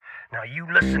Now you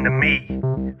listen to me,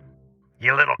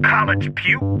 you little college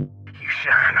puke. You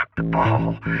shine up the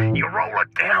ball, you roll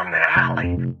it down the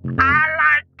alley. I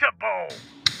like to bowl.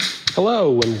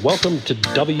 Hello and welcome to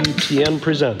WTN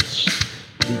Presents,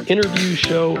 the interview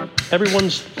show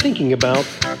everyone's thinking about,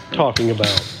 talking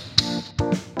about.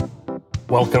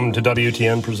 Welcome to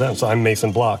WTN Presents. I'm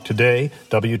Mason Block. Today,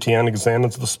 WTN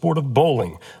examines the sport of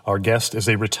bowling. Our guest is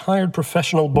a retired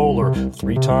professional bowler,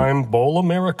 three-time Bowl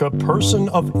America person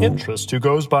of interest who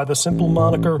goes by the simple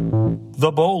moniker, The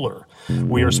Bowler.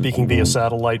 We are speaking via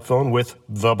satellite phone with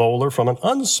The Bowler from an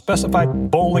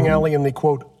unspecified bowling alley in the,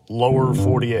 quote, lower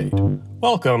 48.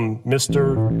 Welcome,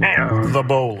 Mr. The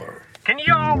Bowler. Can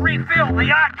you all refill the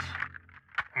Utz?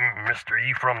 Mister,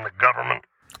 you from the government?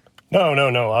 No.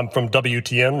 I'm from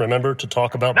WTN, remember, to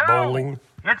talk about bowling?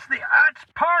 It's the Utz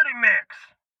party mix.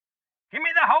 Give me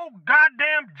the whole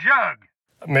goddamn jug.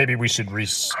 Maybe we should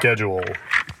reschedule.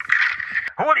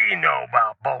 What do you know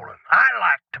about bowling? I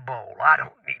like to bowl. I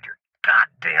don't need your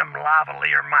goddamn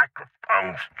lavalier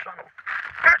microphones.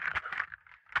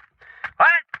 What?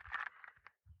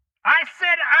 I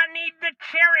said I need the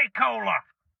cherry cola.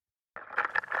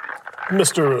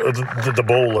 Mr. The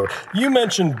Bowler, you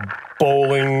mentioned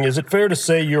bowling. Is it fair to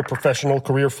say your professional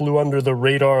career flew under the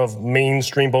radar of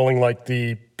mainstream bowling like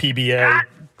the PBA? God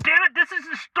damn it, this is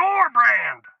the store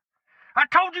brand. I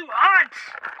told you Utz.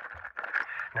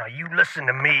 Now you listen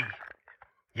to me,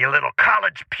 you little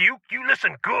college puke. You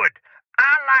listen good.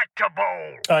 I like to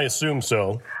bowl. I assume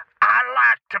so. I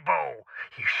like to bowl.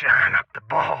 You shine up the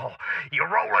ball. You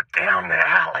roll it down the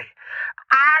alley.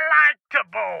 I like to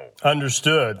bowl.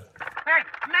 Understood. Hey,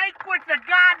 make with the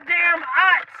goddamn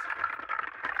Utz.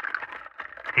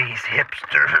 These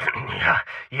hipsters and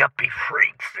yuppie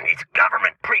freaks and these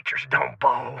government preachers don't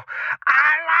bowl.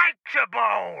 I like to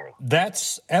bowl.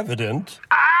 That's evident.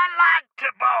 I like to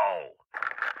bowl.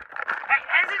 Hey,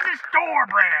 this is a store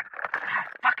brand.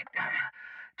 Fuck it.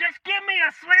 Just give me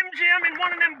a Slim Jim and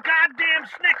one of them goddamn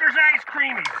Snickers ice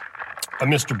creamies.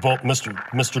 Mr.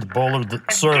 The Bowler,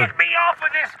 sir. Get me off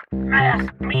of this mass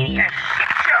media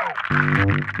shit show.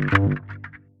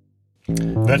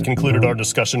 That concluded our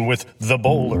discussion with The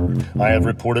Bowler. I have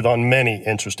reported on many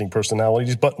interesting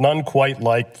personalities, but none quite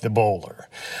like The Bowler.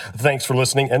 Thanks for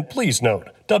listening, and please note,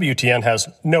 WTN has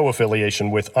no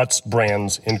affiliation with Utz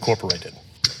Brands Incorporated.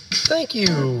 Thank you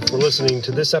for listening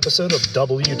to this episode of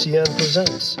WTN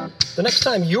Presents. The next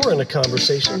time you're in a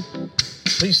conversation,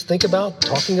 please think about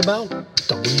talking about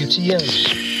WTN.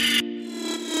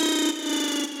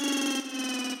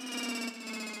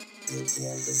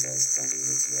 WTN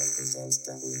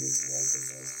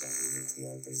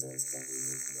presents.